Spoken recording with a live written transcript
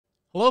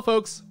Hello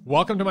folks,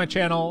 welcome to my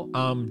channel.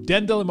 I'm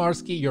Dan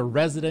Dilimarski, your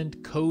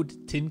resident code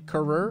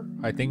tinkerer.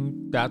 I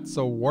think that's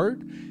a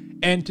word.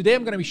 And today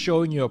I'm going to be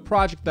showing you a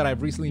project that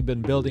I've recently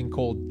been building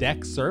called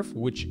DeckSurf,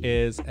 which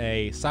is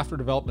a software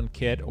development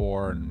kit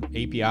or an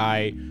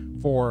API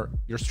for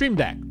your Stream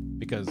Deck.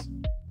 Because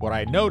what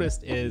I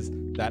noticed is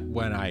that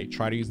when I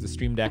try to use the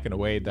Stream Deck in a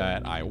way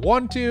that I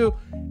want to,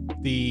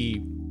 the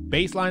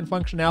baseline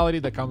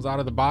functionality that comes out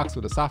of the box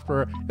with the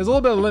software is a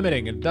little bit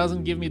limiting. It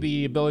doesn't give me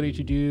the ability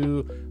to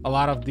do a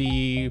lot of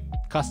the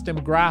custom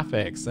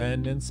graphics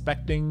and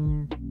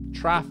inspecting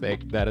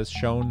traffic that is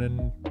shown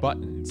in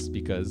buttons,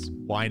 because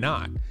why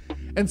not?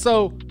 And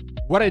so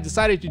what I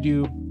decided to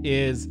do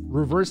is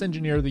reverse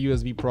engineer the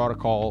USB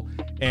protocol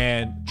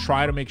and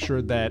try to make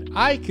sure that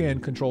I can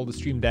control the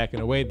Stream Deck in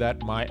a way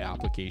that my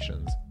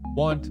applications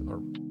want,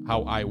 or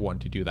how I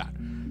want to do that.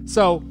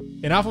 So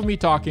enough of me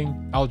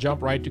talking, I'll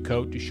jump right to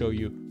code to show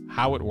you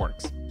how it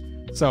works.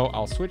 So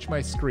I'll switch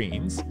my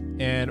screens,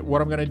 and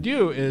what I'm gonna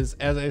do is,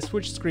 as I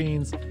switch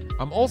screens,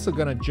 I'm also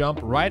gonna jump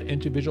right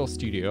into Visual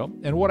Studio,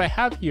 and what I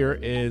have here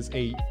is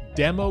a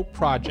demo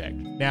project.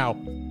 Now,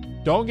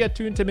 don't get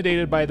too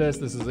intimidated by this.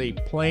 This is a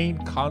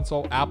plain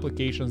console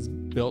applications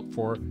built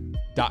for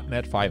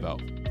 .NET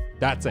 5.0.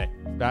 That's it.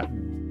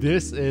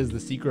 This is the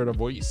secret of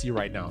what you see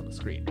right now on the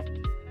screen.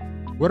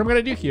 What I'm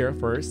gonna do here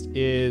first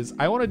is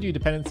I wanna do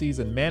dependencies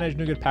and manage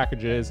NuGet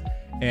packages,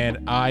 and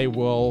I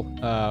will,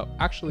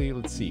 actually,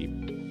 let's see.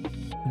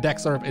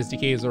 DeckSurf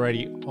SDK is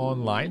already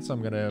online, so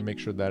I'm gonna make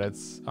sure that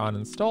it's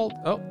uninstalled.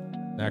 Oh,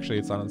 actually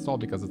it's uninstalled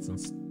because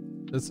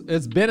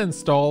it's been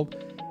installed,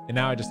 and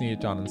now I just needed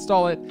to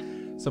uninstall it.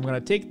 So I'm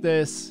gonna take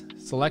this,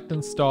 select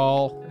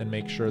install, and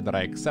make sure that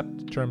I accept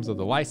the terms of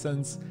the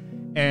license.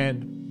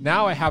 And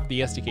now I have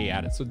the SDK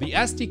added. So the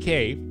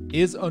SDK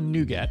is on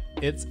NuGet.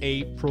 It's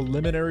a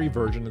preliminary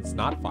version. It's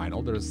not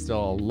final. There's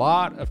still a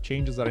lot of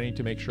changes that I need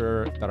to make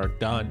sure that are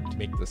done to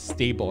make this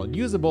stable and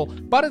usable,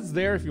 but it's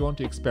there if you want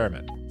to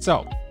experiment.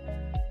 So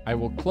I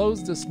will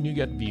close this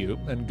NuGet view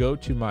and go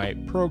to my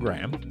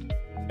program.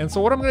 And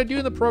so what I'm going to do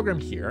in the program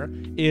here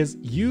is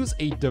use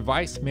a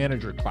device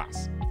manager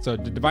class. So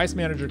the device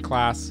manager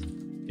class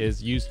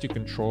is used to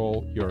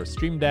control your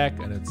Stream Deck,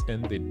 and it's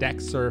in the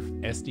DeckSurf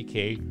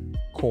SDK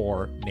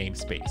core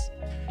namespace.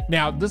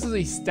 Now, this is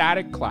a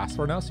static class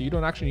for now, so you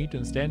don't actually need to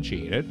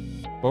instantiate it.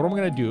 But what I'm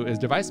going to do is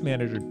device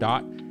manager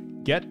dot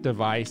get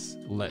device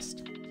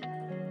list.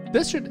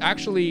 This should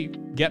actually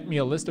get me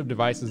a list of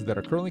devices that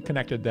are currently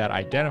connected that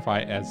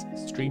identify as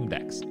Stream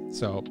Decks.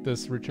 So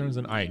this returns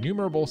an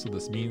IEnumerable, so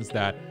this means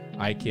that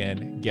I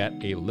can get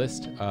a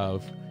list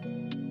of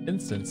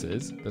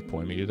instances that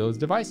point me to those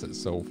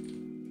devices. So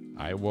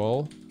I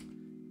will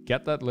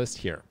get that list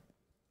here.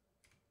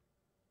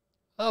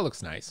 That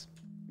looks nice,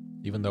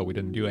 even though we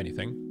didn't do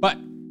anything. But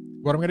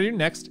what I'm gonna do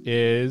next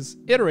is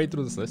iterate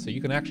through this list so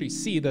you can actually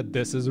see that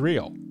this is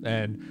real.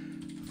 And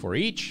for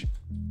each,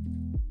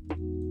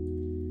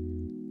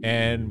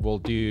 and we'll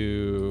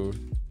do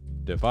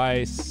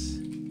device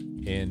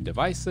in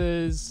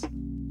devices,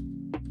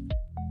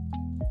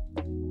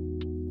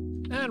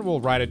 and we'll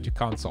write it to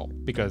console,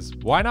 because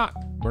why not?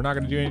 We're not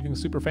gonna do anything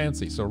super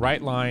fancy. So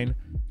write line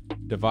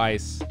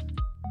device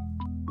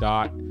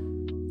dot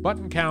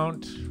button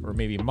count, or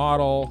maybe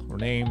model or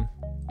name.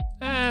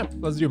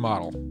 Let's do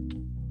model.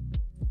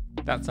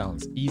 That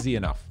sounds easy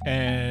enough.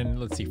 And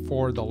let's see,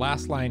 for the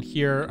last line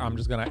here, I'm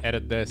just gonna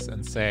edit this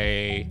and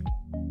say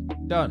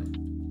done,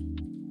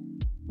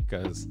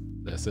 because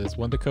this is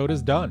when the code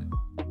is done.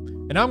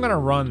 And now I'm gonna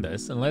run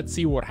this and let's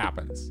see what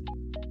happens.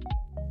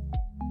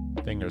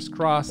 Fingers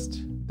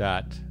crossed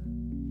that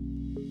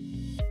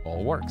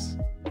all works.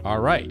 All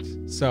right,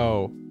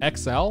 so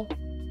XL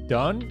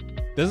done.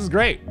 This is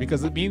great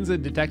because it means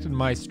it detected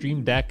my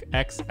Stream Deck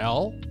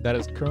XL that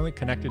is currently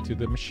connected to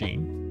the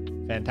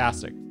machine.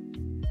 Fantastic.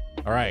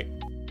 All right,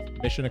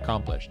 mission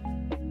accomplished.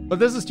 But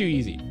this is too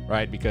easy,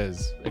 right?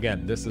 Because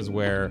again, this is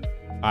where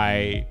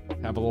I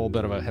have a little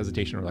bit of a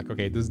hesitation. We're like,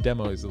 okay, this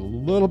demo is a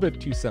little bit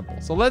too simple.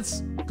 So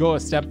let's go a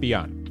step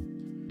beyond.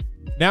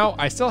 Now,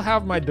 I still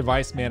have my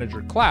device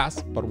manager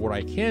class, but what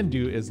I can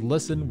do is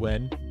listen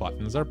when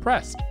buttons are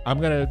pressed. I'm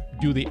gonna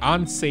do the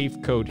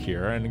unsafe code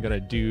here, and I'm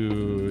gonna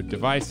do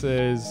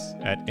devices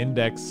at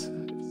index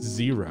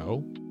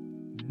 0.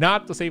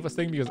 Not the safest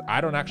thing because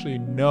I don't actually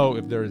know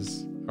if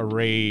there's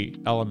array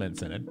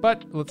elements in it,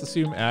 but let's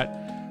assume at,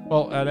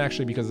 well, and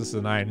actually because this is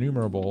an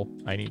IEnumerable,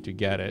 I need to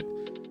get it.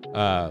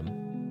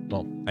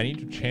 Well, I need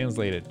to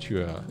translate it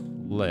to a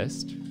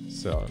list.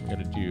 So I'm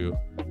gonna do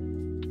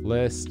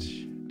list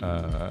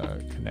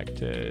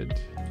connected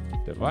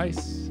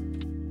device.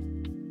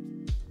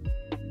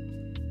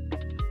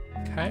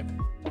 Okay,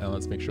 now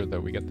let's make sure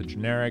that we get the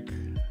generic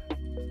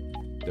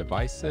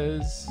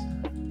devices,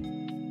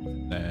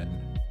 and then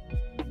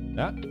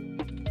that.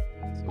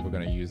 So we're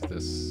gonna use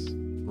this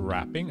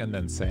wrapping and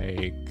then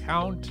say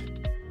count.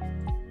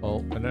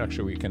 Well, and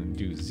actually we can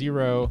do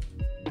 0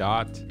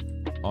 dot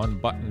on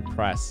button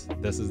press.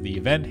 This is the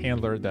event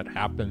handler that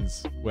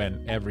happens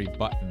when every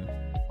button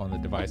on the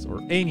device,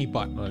 or any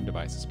button on the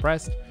device, is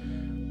pressed.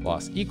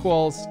 plus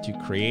equals to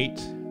create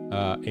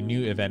a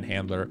new event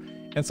handler.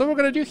 And so what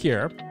we're going to do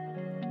here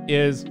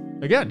is,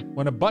 again,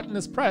 when a button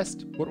is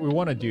pressed, what we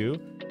want to do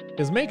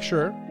is make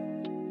sure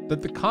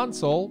that the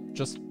console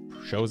just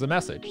shows a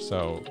message.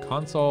 So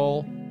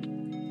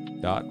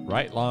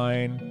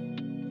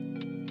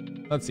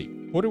console.writeLine. Let's see,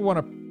 what do we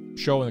want to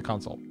show in the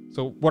console?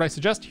 So what I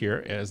suggest here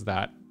is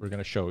that we're going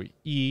to show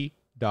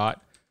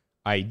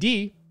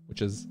e.id,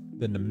 which is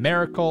the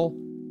numerical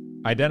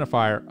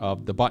identifier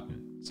of the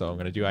button. So I'm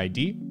going to do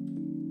ID,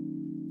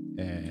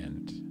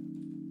 and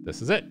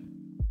this is it.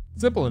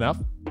 Simple enough.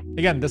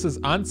 Again, this is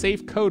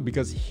unsafe code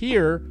because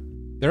here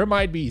there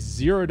might be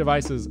 0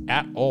 devices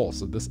at all.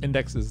 So this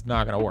index is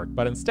not going to work,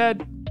 but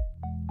instead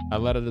I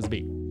let it as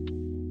be.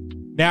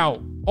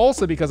 Now,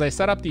 also because I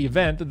set up the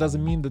event, it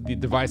doesn't mean that the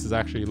device is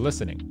actually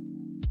listening.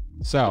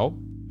 So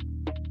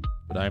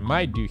what I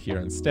might do here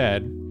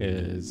instead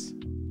is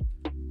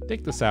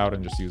take this out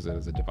and just use it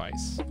as a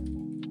device.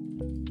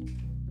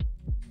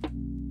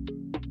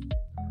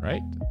 All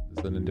right, this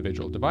is an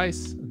individual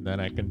device. And then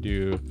I can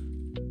do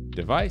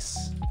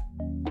device,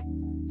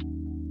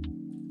 and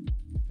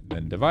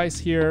then device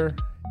here.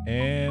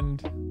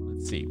 And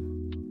let's see.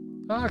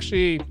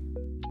 Actually,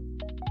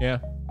 yeah,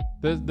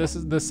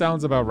 this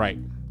sounds about right.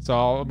 So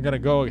I'm gonna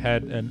go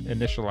ahead and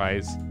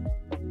initialize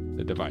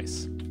the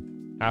device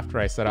after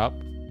I set up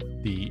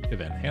the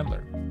event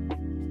handler.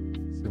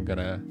 So I'm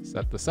gonna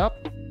set this up.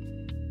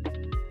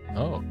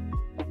 Oh,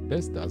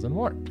 this doesn't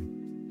work.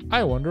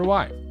 I wonder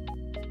why.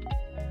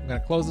 I'm gonna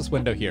close this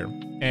window here.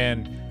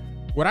 And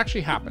what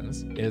actually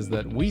happens is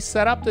that we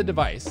set up the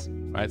device,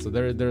 right? So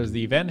there's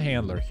the event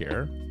handler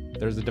here.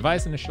 There's the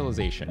device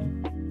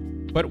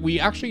initialization, but we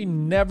actually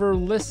never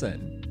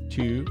listen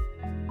to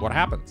what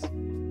happens.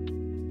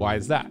 Why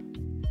is that?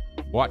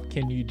 What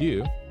can you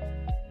do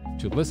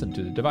to listen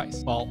to the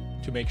device? Well,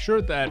 to make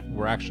sure that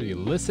we're actually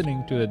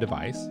listening to the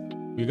device,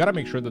 we've got to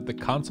make sure that the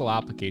console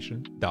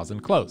application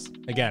doesn't close.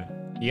 Again,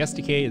 the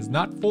SDK is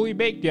not fully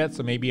baked yet,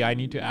 so maybe I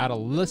need to add a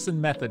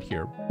listen method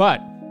here.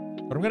 But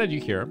what I'm going to do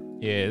here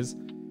is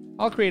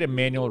I'll create a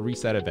manual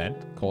reset event,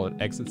 call it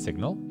exit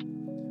signal.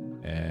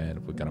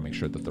 And we've got to make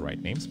sure that the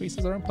right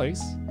namespaces are in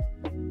place.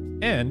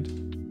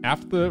 And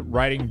after the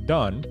writing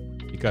done,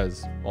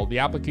 because, well, the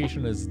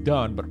application is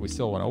done, but we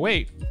still want to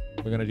wait,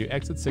 we're going to do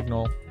exit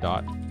signal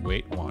dot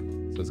wait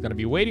one. So it's going to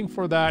be waiting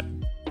for that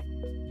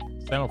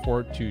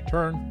semaphore to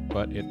turn,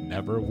 but it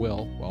never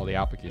will while the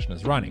application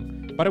is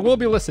running. But it will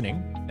be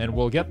listening, and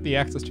we'll get the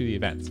access to the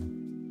events.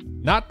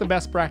 Not the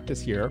best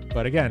practice here,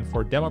 but again,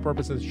 for demo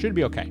purposes, should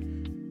be okay.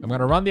 I'm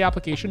going to run the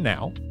application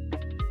now.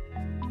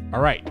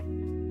 All right,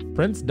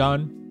 print's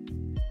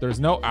done. There's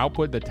no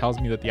output that tells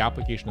me that the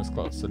application is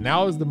closed. So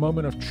now is the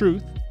moment of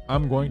truth.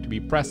 I'm going to be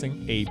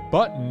pressing a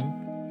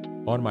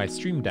button on my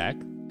Stream Deck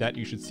that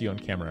you should see on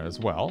camera as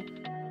well.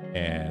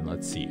 And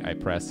let's see, I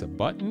press a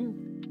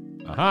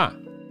button. Aha.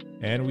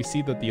 And we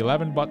see that the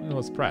 11th button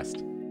was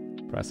pressed.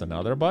 Press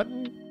another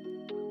button.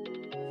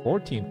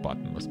 14th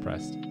button was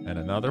pressed. And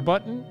another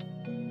button.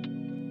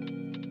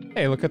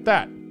 Hey, look at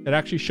that. It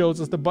actually shows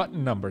us the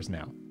button numbers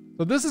now.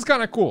 So this is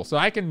kind of cool. So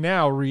I can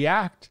now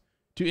react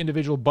to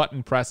individual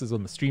button presses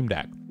on the Stream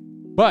Deck.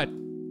 But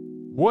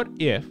what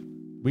if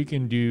we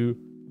can do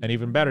an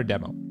even better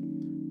demo?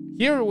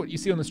 Here, what you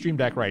see on the Stream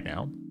Deck right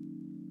now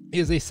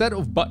is a set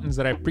of buttons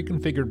that I've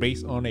pre-configured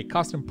based on a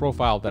custom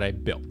profile that I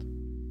built.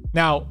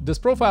 Now, this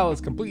profile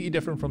is completely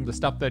different from the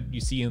stuff that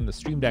you see in the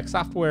Stream Deck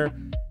software.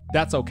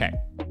 That's okay.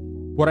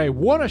 What I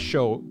want to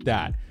show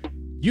that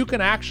you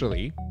can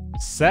actually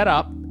set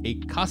up a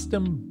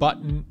custom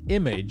button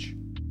image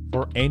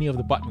for any of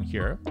the button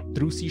here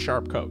through C#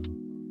 code.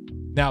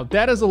 Now,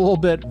 that is a little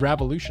bit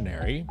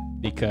revolutionary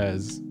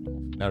because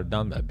I've never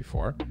done that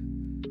before.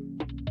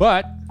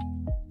 But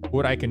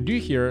what I can do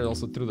here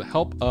also through the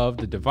help of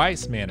the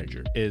device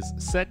manager is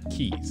set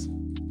keys.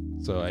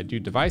 So I do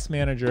device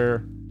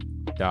manager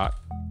dot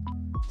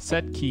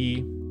set key,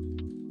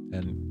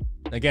 and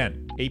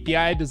again,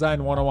 API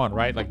design 101,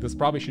 right? Like this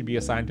probably should be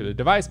assigned to the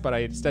device, but I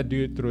instead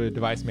do it through a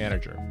device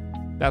manager.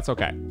 That's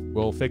okay.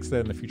 We'll fix that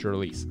in the future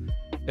release.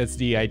 It's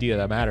the idea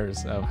that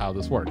matters of how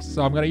this works.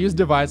 So I'm going to use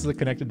device as a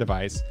connected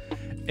device,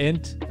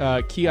 int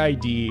key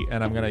ID,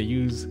 and I'm going to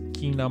use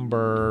key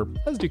number.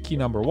 Let's do key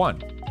number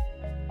 1.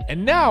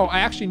 And now I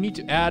actually need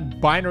to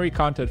add binary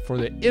content for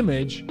the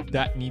image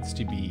that needs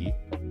to be,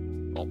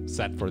 well,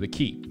 set for the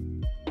key.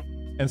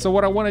 And so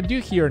what I want to do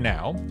here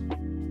now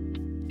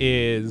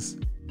is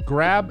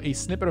grab a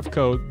snippet of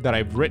code that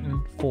I've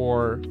written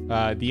for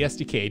the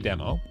SDK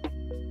demo.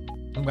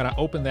 I'm going to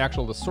open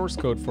the source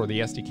code for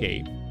the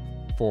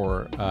SDK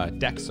for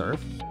DexSurf.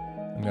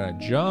 I'm going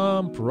to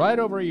jump right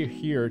over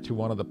here to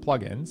one of the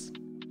plugins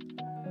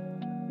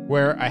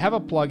where I have a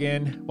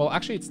plugin. Well,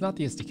 actually, it's not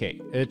the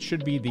SDK. It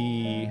should be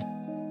the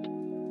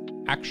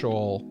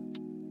actual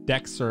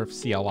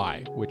DexSurf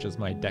CLI, which is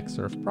my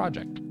DexSurf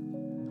project.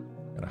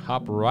 I'm going to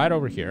hop right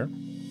over here.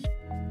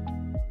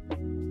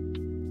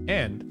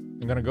 And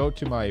I'm going to go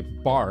to my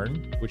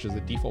barn, which is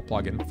a default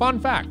plugin. Fun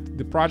fact,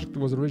 the project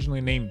was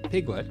originally named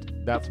Piglet.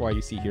 That's why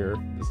you see here,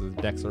 this is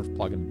DeckSurf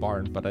plugin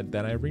barn, but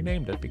then I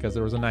renamed it because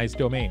there was a nice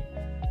domain.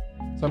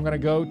 So I'm gonna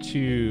go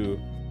to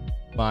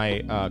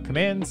my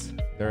commands.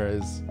 There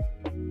is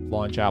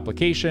launch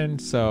application.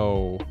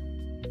 So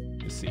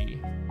you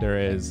see, there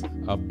is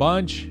a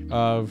bunch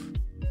of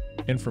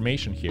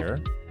information here.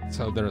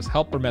 So there's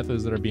helper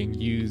methods that are being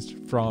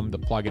used from the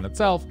plugin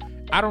itself.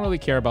 I don't really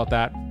care about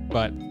that,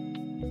 but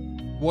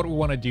what we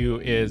want to do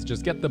is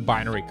just get the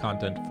binary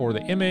content for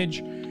the image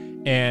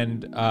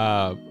and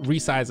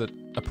resize it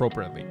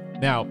appropriately.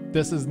 Now,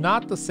 this is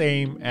not the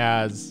same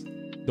as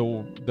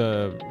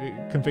the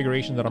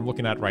configuration that I'm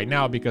looking at right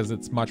now because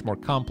it's much more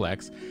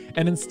complex.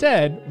 And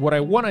instead, what I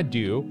want to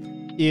do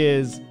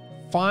is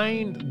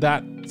find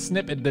that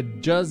snippet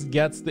that just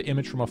gets the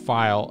image from a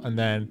file and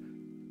then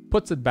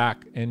puts it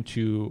back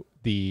into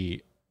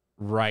the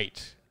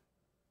right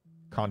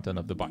content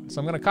of the button.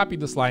 So I'm going to copy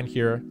this line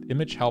here,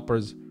 image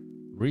helpers,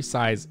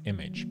 resize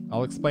image.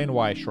 I'll explain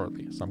why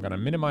shortly. So I'm going to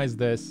minimize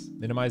this,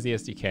 minimize the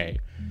SDK,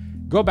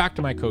 go back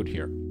to my code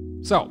here.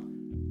 So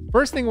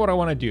first thing what I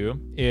want to do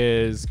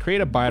is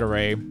create a byte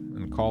array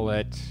and call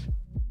it,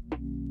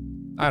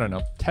 I don't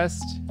know,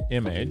 test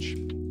image.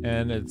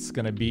 And it's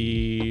going to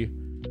be,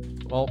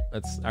 well,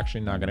 it's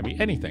actually not going to be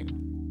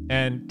anything.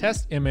 And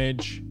test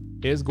image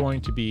is going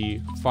to be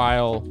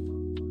file,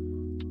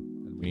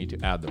 and we need to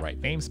add the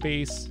right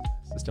namespace,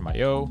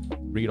 system.io,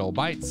 read all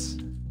bytes.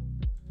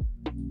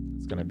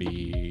 It's gonna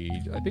be,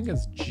 I think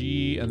it's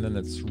G, and then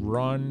it's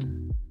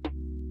run.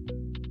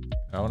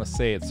 I wanna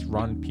say it's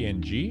run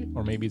PNG,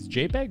 or maybe it's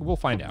JPEG, we'll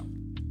find out.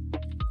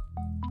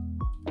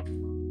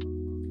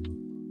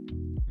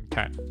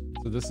 Okay,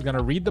 so this is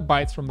gonna read the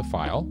bytes from the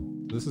file.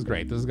 This is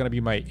great, this is gonna be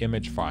my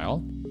image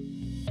file.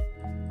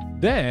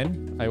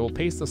 Then I will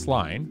paste this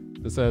line.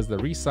 This says the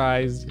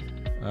resized,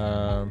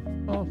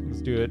 well,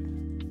 let's do it,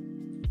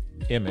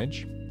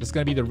 image. This is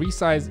gonna be the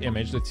resized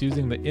image that's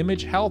using the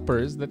image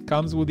helpers that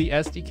comes with the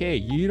SDK.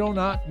 You do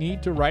not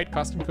need to write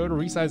custom code or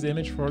resize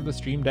image for the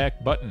Stream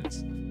Deck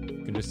buttons.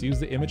 You can just use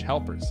the image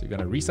helpers. So you're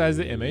gonna resize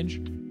the image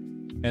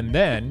and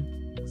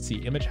then see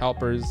image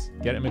helpers,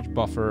 get image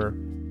buffer.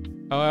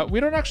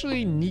 We don't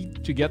actually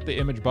need to get the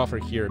image buffer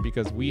here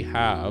because we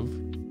have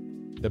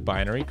the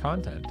binary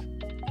content.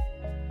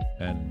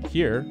 And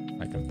here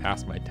I can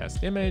pass my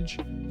test image.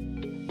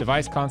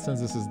 Device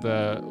constants, this is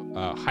the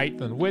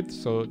height and width.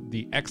 So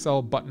the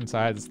XL button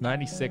size is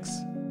 96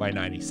 by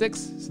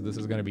 96. So this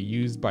is going to be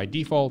used by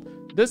default.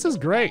 This is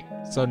great.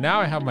 So now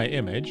I have my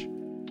image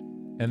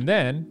and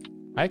then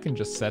I can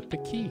just set the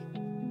key.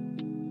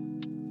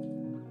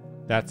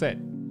 That's it.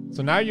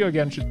 So now you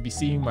again should be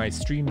seeing my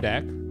Stream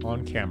Deck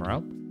on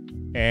camera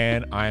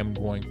and I'm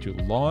going to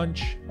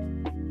launch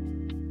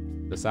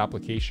this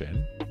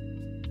application.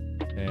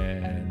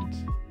 And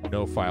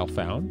no file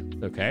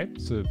found. Okay,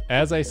 so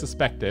as I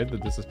suspected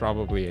that this is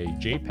probably a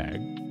JPEG.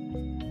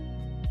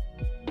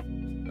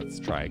 Let's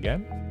try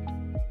again.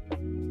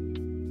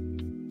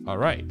 All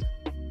right,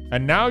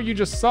 and now you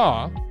just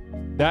saw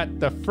that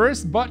the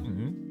first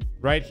button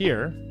right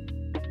here,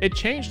 it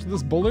changed to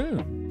this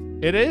balloon.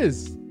 It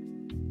is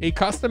a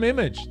custom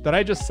image that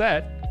I just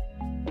set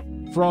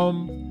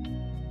from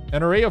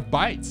an array of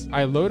bytes.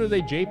 I loaded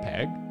a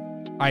JPEG.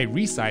 I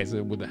resize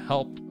it with the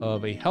help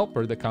of a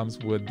helper that comes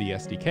with the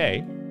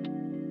SDK,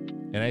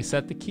 and I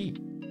set the key.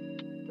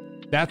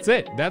 That's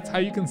it. That's how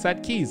you can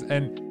set keys.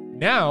 And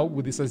now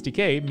with this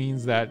SDK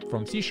means that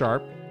from C#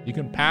 you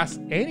can pass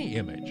any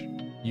image.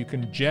 You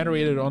can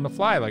generate it on the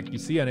fly. Like you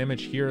see an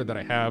image here that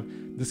I have.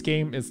 This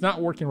game, it's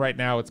not working right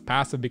now. It's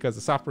passive because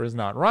the software is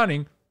not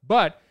running,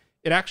 but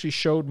it actually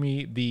showed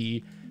me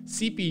the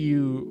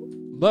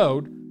CPU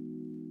load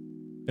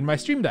in my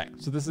Stream Deck.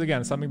 So this is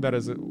again something that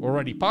is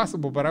already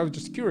possible, but I was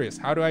just curious,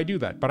 how do I do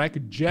that? But I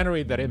could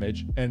generate that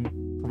image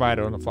and provide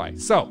it on the fly.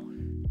 So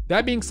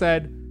that being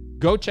said,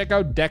 go check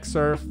out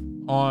DeckSurf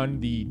on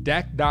the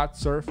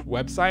deck.surf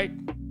website.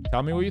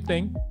 Tell me what you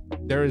think.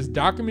 There is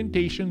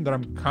documentation that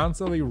I'm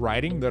constantly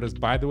writing that is,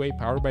 by the way,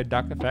 powered by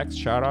DuckFX.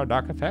 Shout out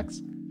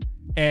DuckFX.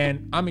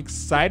 And I'm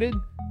excited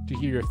to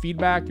hear your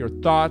feedback, your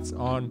thoughts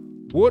on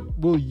what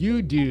will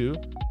you do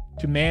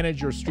to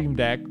manage your Stream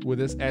Deck with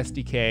this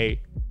SDK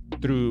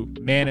through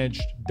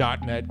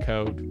managed.NET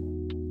code.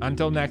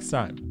 Until next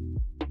time.